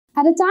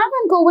At a time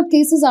when COVID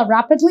cases are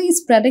rapidly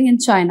spreading in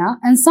China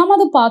and some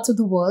other parts of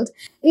the world,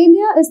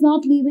 India is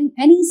not leaving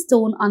any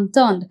stone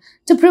unturned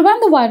to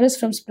prevent the virus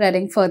from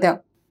spreading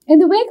further. In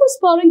the wake of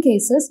spurring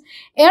cases,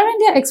 Air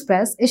India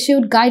Express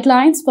issued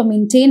guidelines for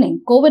maintaining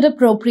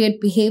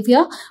COVID-appropriate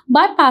behavior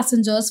by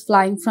passengers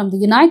flying from the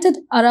United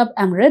Arab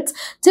Emirates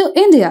to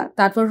India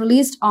that were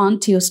released on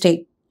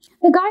Tuesday.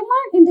 The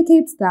guideline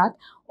indicates that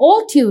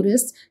all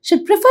tourists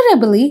should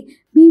preferably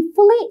be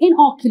fully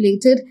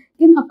inoculated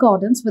in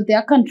accordance with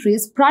their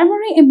country's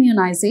primary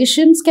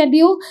immunization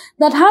schedule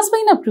that has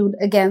been approved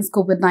against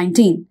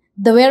COVID-19.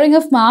 The wearing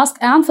of masks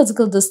and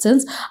physical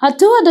distance are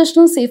two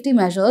additional safety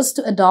measures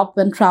to adopt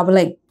when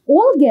traveling.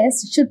 All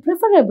guests should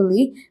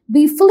preferably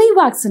be fully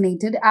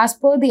vaccinated as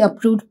per the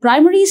approved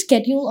primary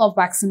schedule of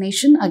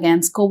vaccination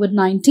against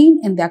COVID-19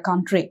 in their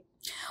country.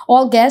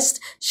 All guests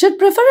should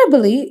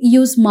preferably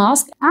use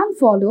masks and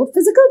follow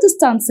physical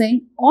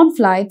distancing on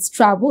flights,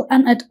 travel,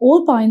 and at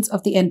all points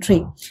of the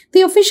entry.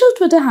 The official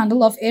Twitter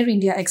handle of Air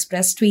India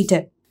Express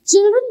tweeted,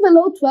 "Children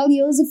below 12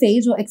 years of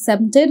age are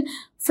exempted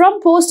from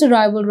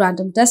post-arrival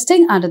random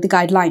testing under the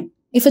guideline.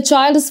 If a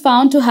child is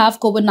found to have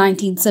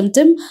COVID-19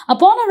 symptom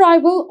upon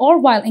arrival or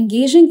while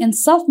engaging in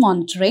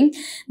self-monitoring,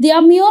 they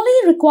are merely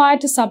required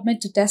to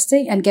submit to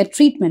testing and get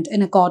treatment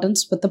in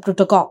accordance with the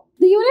protocol."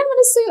 The Union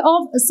Ministry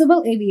of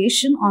Civil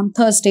Aviation on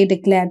Thursday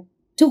declared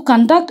to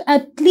conduct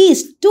at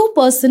least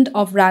 2%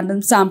 of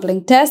random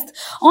sampling tests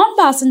on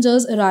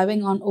passengers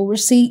arriving on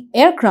overseas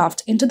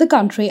aircraft into the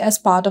country as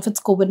part of its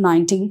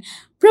COVID-19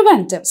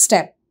 preventive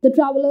step. The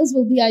travelers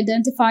will be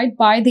identified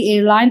by the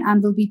airline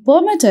and will be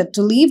permitted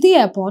to leave the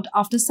airport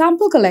after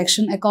sample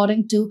collection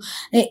according to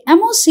a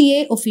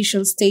MOCA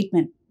official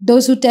statement.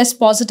 Those who test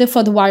positive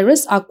for the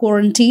virus are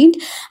quarantined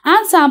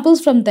and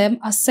samples from them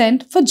are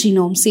sent for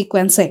genome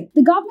sequencing.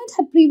 The government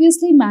had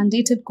previously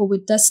mandated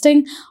COVID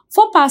testing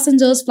for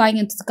passengers flying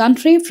into the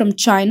country from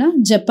China,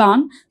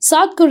 Japan,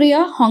 South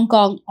Korea, Hong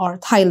Kong, or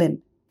Thailand.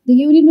 The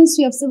Union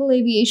Ministry of Civil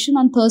Aviation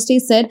on Thursday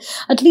said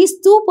at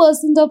least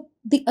 2% of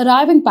the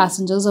arriving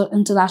passengers on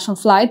international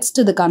flights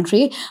to the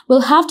country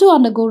will have to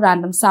undergo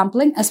random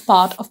sampling as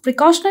part of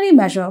precautionary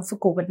measure for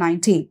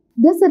COVID-19.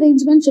 This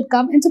arrangement should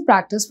come into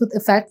practice with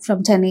effect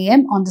from 10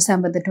 a.m. on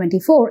December the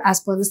 24th as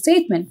per the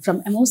statement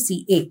from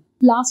MOCA.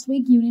 Last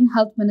week, Union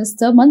Health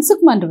Minister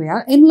Mansukh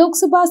Mandavia in Lok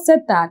Sabha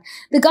said that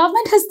the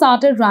government has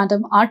started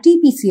random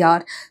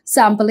RT-PCR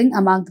sampling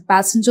among the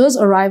passengers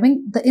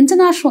arriving at the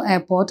international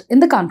airport in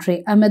the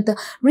country amid the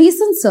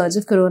recent surge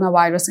of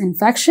coronavirus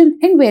infection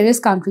in various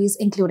countries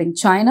including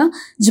China,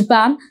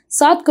 Japan,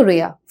 South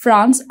Korea,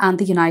 France, and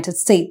the United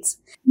States.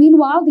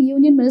 Meanwhile, the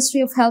Union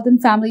Ministry of Health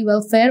and Family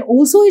Welfare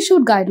also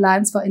issued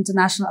guidelines for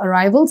international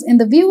arrivals in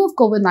the view of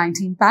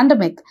COVID-19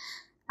 pandemic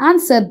and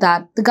said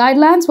that the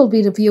guidelines will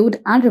be reviewed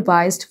and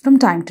revised from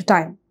time to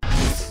time.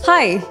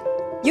 Hi,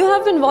 you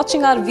have been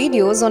watching our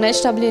videos on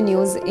HW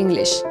News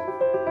English.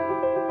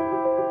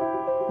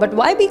 But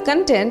why be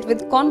content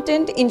with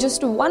content in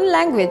just one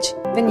language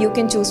when you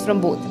can choose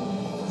from both?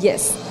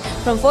 Yes,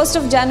 from 1st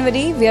of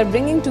January, we are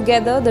bringing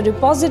together the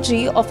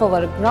repository of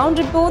our ground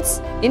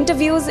reports,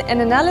 interviews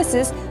and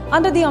analysis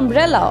under the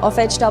umbrella of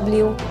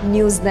HW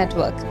News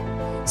Network.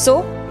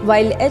 So,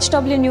 while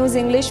HW News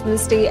English will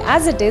stay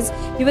as it is,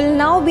 you will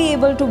now be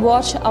able to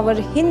watch our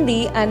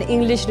Hindi and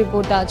English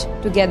reportage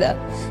together.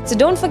 So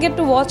don't forget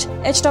to watch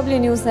HW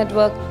News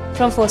Network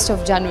from 1st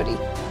of January.